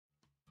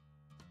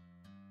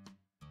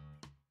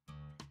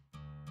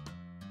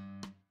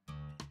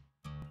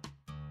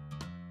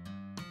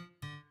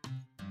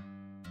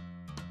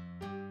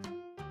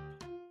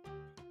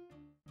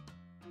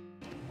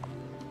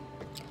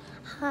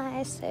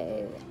Hi,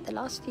 so the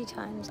last few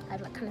times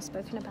I've kind of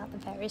spoken about the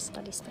various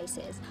study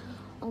spaces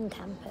on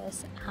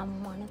campus,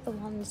 and one of the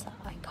ones that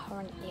I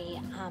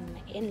currently am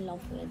in love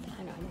with,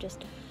 and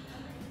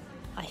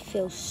I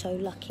feel so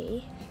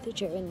lucky that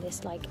during this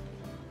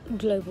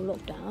global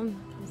lockdown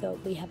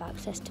that we have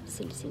access to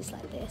facilities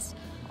like this,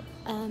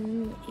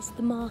 is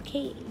the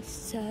Marquee.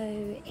 So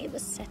it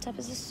was set up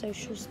as a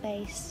social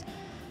space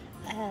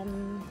a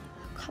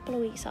couple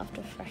of weeks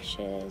after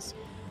Freshers,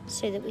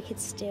 so that we could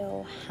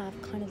still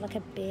have kind of like a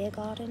beer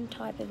garden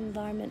type of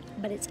environment,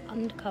 but it's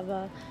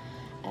undercover,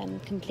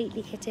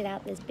 completely kitted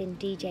out. There's been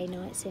DJ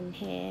nights in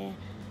here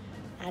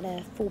at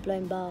a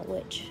full-blown bar,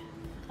 which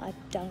I've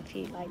done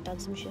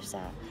some shifts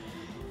at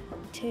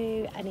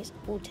too, and it's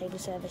all table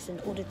service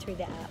and ordered through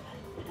the app,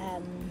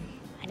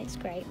 and it's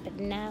great. But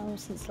now,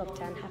 since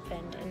lockdown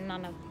happened and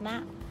none of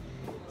that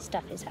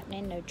stuff is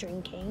happening, no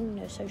drinking,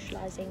 no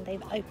socialising,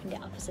 they've opened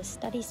it up as a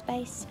study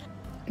space.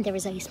 There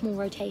is a small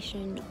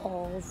rotation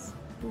of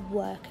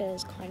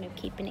workers kind of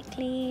keeping it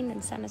clean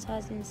and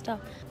sanitising and stuff,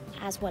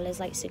 as well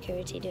as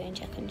security doing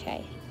track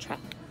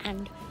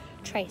and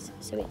trace.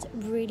 So it's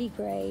really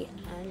great,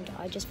 and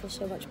I just feel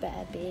so much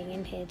better being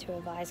in here to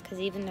revise, because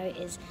even though it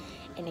is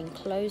an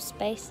enclosed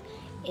space,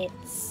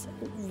 it's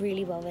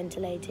really well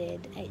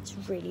ventilated, it's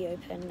really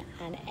open,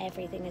 and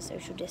everything is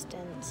social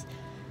distance.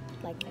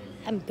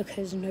 And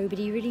because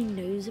nobody really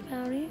knows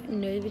about it,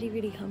 nobody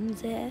really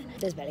comes here,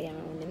 there's barely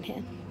anyone in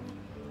here.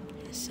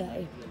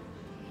 So,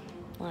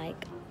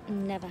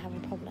 never have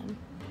a problem.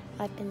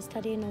 I've been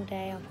studying all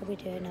day. I'll probably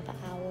do another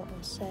hour or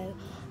so.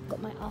 I've got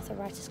my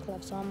arthritis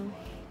gloves on,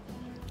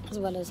 as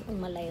well as all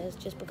my layers,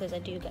 just because I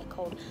do get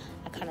cold.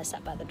 I kind of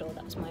sat by the door,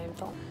 that was my own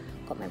fault.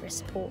 Got my wrist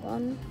support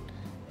on,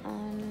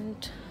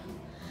 and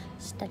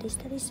study.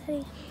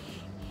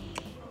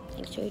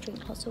 Make sure you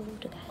drink lots of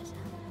water, guys.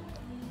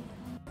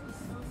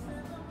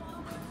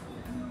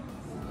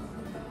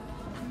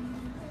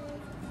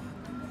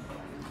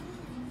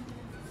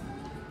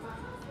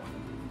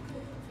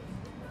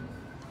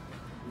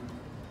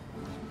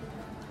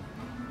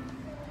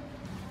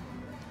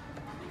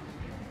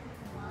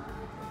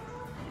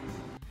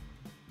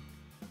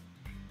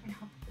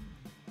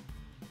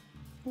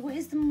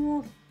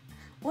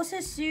 What's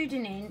a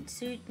pseudonym?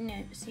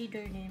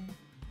 Pseudonym.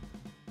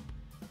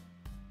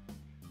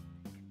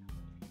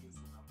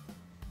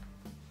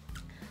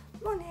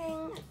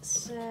 Morning.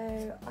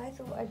 So I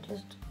thought I'd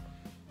just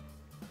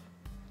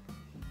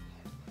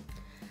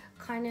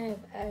kind of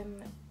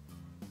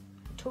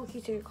talk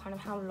you through kind of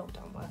how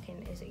lockdown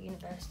working is at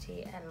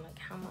university, and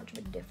how much of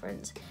a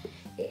difference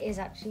it is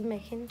actually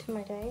making to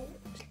my day.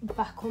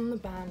 Back on the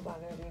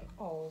bandwagon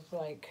of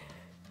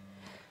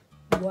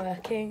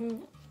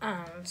working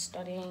and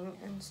studying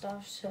and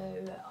stuff, so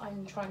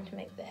I'm trying to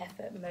make the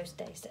effort most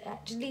days to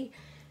actually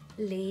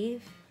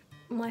leave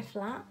my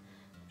flat.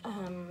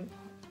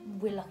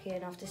 We're lucky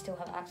enough to still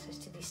have access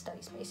to these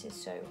study spaces,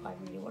 so I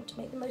really want to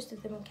make the most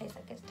of them in case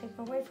that gets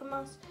taken away from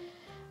us.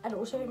 And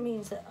also it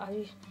means that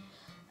I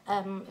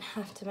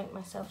have to make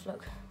myself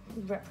look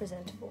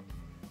representable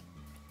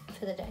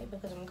for the day,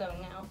 because I'm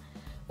going out,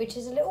 which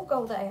is a little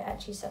goal that I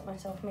actually set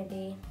myself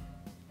maybe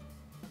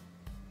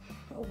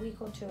a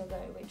week or two ago,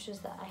 which is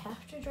that I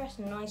have to dress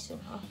nice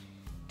enough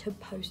to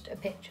post a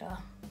picture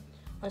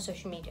on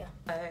social media.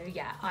 So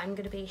yeah, I'm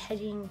going to be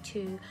heading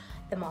to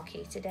the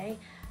Marquee today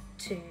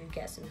to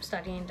get some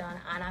studying done,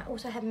 and I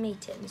also have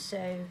meetings.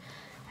 So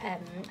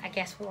I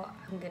guess what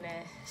I'm going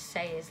to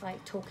say is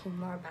talking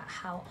more about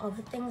how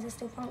other things are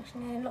still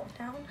functioning in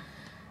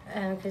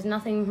lockdown, because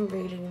nothing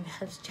really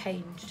has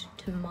changed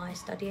to my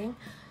studying.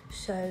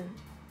 So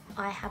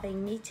I have a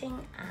meeting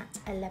at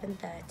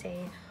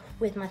 11:30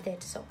 with my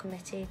theatre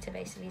subcommittee to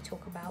basically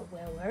talk about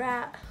where we're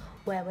at,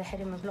 where we're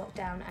heading with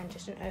lockdown, and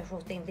just an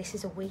overall thing. This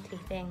is a weekly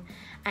thing,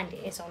 and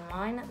it is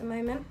online at the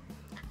moment.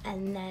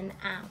 And then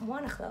at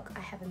 1 o'clock,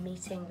 I have a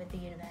meeting with the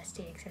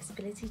university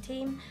accessibility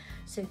team.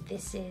 So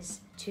this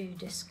is to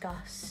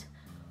discuss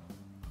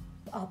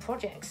our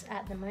projects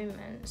at the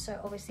moment.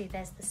 So obviously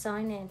there's the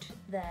signage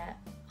that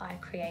I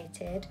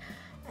created.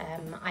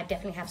 I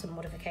definitely have some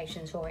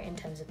modifications for it in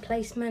terms of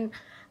placement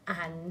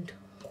and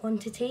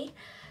quantity.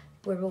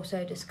 We're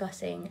also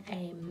discussing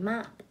a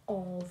map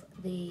of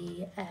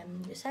the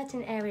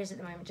certain areas at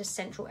the moment, just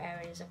central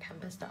areas of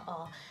campus that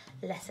are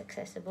less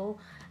accessible,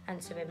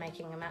 and so we're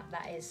making a map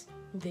that is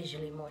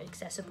visually more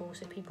accessible,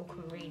 so people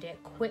can read it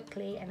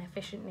quickly and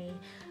efficiently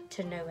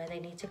to know where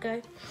they need to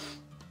go,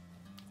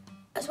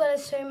 as well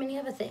as so many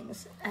other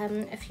things.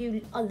 A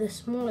few other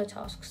smaller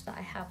tasks that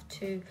I have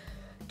to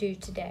do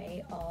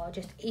today are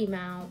just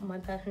email my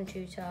personal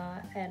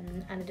tutor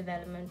and a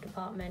development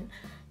department,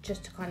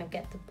 just to kind of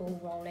get the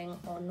ball rolling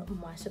on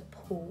my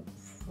support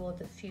for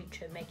the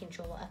future, making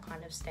sure that I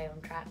kind of stay on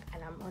track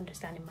and I'm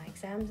understanding my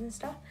exams and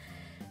stuff.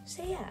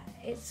 So yeah,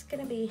 it's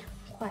gonna be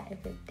quite a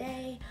good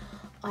day.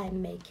 I'm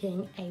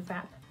making a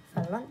wrap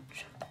for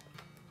lunch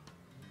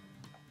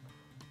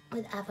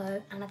with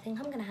avo, and I think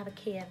I'm gonna have a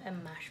Kiev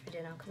and mash for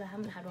dinner, because I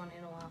haven't had one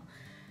in a while,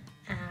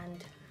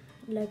 and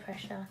low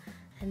pressure,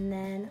 and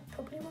then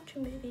probably watch a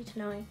movie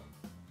tonight.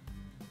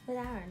 with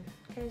Aaron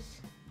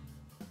because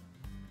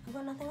I've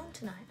got nothing on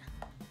tonight.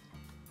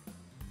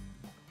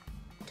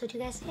 So do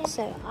you guys hear?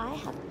 So I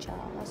have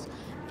just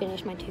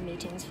finished my 2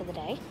 meetings for the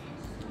day.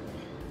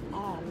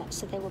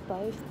 So they were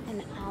both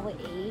an hour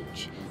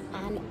each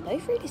and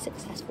both really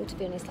successful, to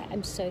be honest. Like,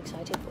 I'm so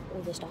excited for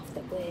all the stuff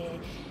that we're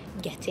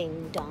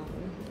getting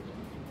done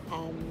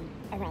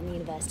around the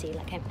university.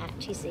 Like, I'm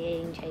actually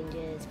seeing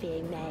changes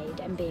being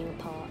made and being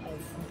a part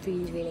of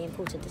really, really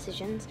important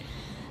decisions.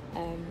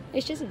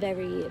 It's just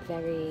very,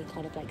 very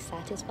kind of like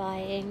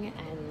satisfying,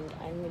 and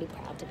I'm really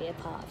proud to be a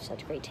part of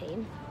such a great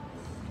team.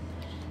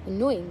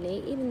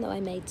 Annoyingly, even though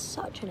I made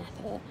such an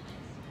effort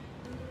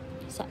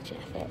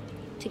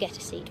to get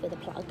a seat with a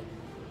plug,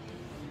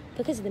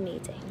 because of the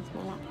meetings,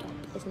 my laptop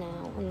is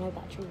now on low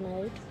battery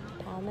mode,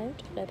 low power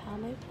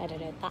mode, I don't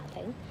know, that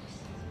thing,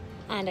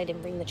 and I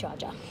didn't bring the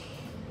charger.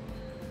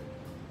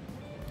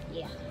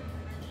 Yeah.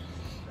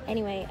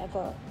 Anyway, I've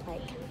got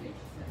like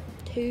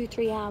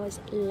 2-3 hours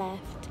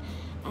left,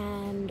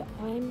 and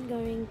I'm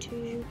going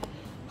to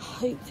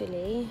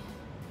hopefully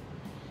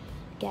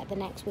get the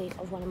next week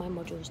of one of my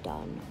modules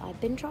done. I've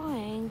been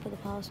trying for the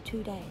past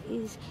 2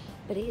 days,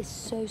 but it is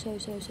so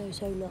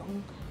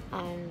long,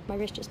 and my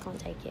wrist just can't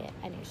take it,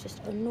 and it's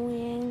just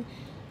annoying,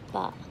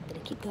 but I'm gonna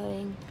keep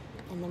going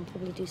and then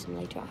probably do some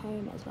later at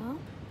home as well.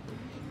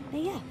 But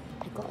yeah,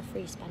 I got a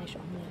free Spanish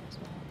omelette as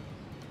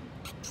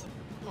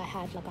well. I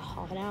had like a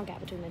half an hour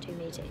gap between my 2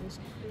 meetings,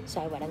 so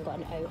I went and got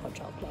an O hot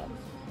chocolate.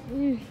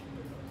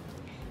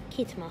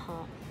 Key to my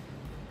heart.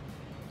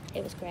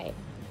 It was great.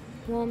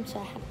 Warm, so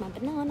I had my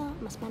banana,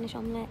 my Spanish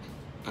omelette,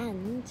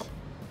 and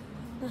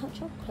my hot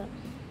chocolate.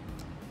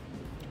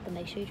 But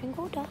make sure you drink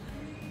water.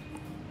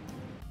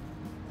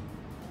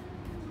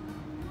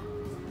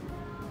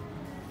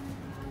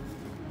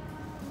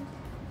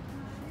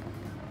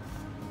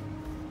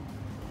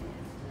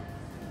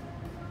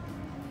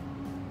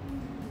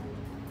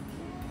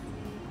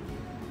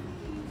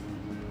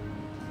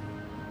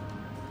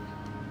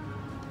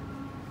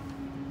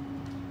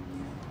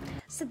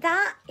 So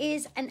that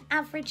is an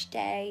average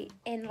day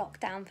in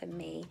lockdown for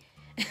me.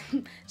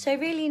 So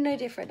really no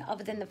different,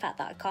 other than the fact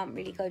that I can't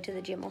really go to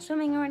the gym or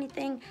swimming or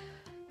anything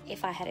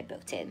if I had it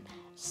booked in.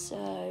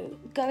 So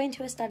going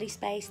to a study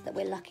space that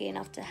we're lucky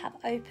enough to have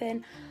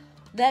open,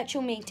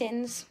 virtual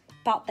meetings,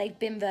 but they've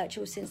been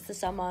virtual since the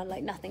summer,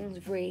 like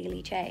nothing's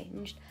really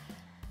changed,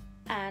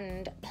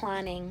 and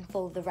planning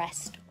for the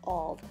rest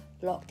of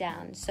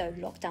lockdown. So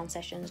lockdown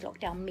sessions,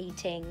 lockdown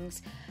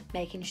meetings,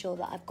 making sure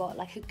that I've got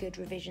like a good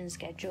revision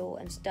schedule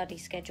and study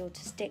schedule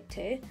to stick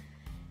to.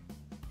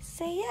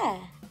 So yeah,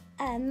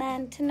 and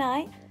then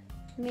tonight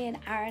me and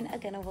Aaron are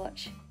gonna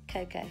watch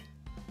Coco.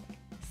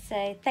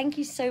 So thank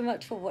you so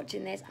much for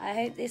watching this. I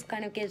hope this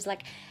kind of gives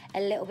like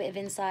a little bit of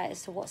insight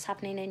as to what's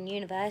happening in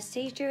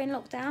universities during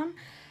lockdown,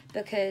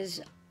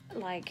 because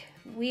like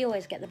we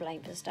always get the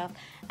blame for stuff,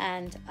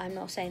 and I'm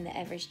not saying that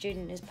every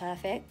student is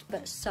perfect,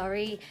 but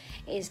Surrey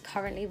is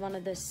currently one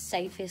of the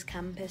safest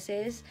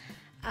campuses,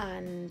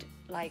 and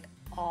like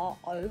our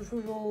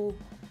overall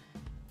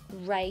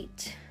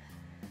rate,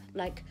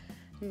 like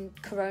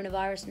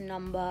coronavirus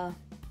number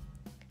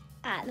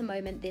at the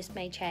moment, this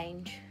may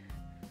change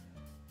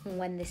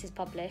when this is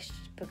published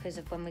because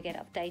of when we get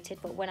updated,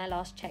 but when I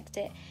last checked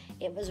it,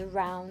 it was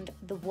around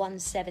the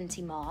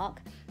 170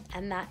 mark,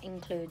 and that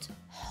includes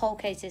whole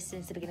cases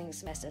since the beginning of the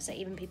semester, so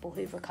even people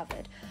who've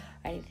recovered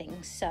or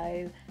anything.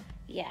 So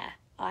yeah,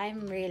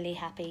 I'm really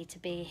happy to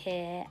be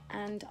here,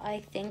 and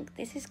I think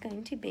this is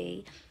going to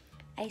be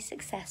a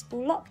successful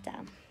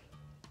lockdown.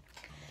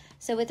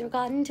 So with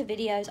regarding to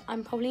videos,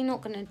 I'm probably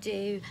not going to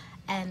do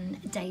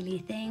daily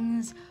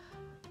things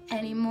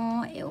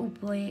anymore.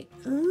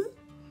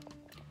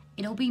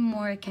 It'll be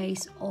more a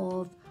case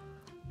of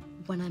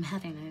when I'm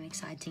having an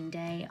exciting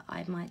day,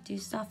 I might do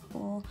stuff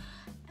for.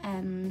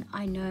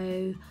 I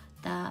know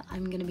that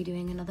I'm going to be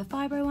doing another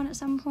fibro one at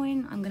some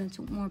point. I'm going to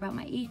talk more about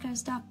my eco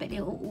stuff, but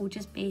it will all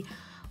just be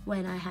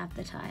when I have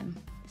the time,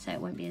 so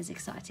it won't be as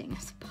exciting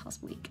as the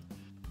past week.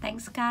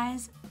 Thanks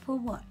guys for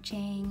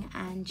watching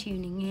and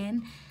tuning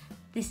in.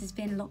 This has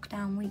been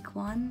lockdown week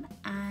 1,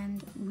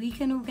 and we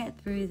can all get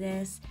through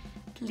this.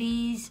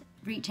 Please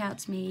reach out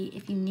to me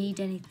if you need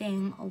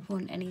anything or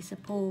want any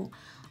support.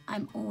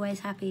 I'm always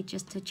happy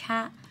just to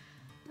chat.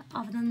 But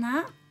other than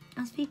that,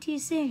 I'll speak to you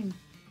soon.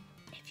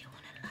 If you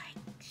want to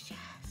like, share,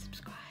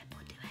 subscribe,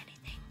 or do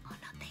anything or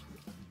nothing,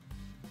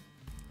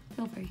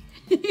 feel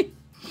free.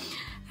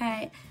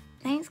 Alright,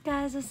 thanks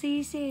guys, I'll see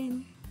you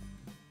soon.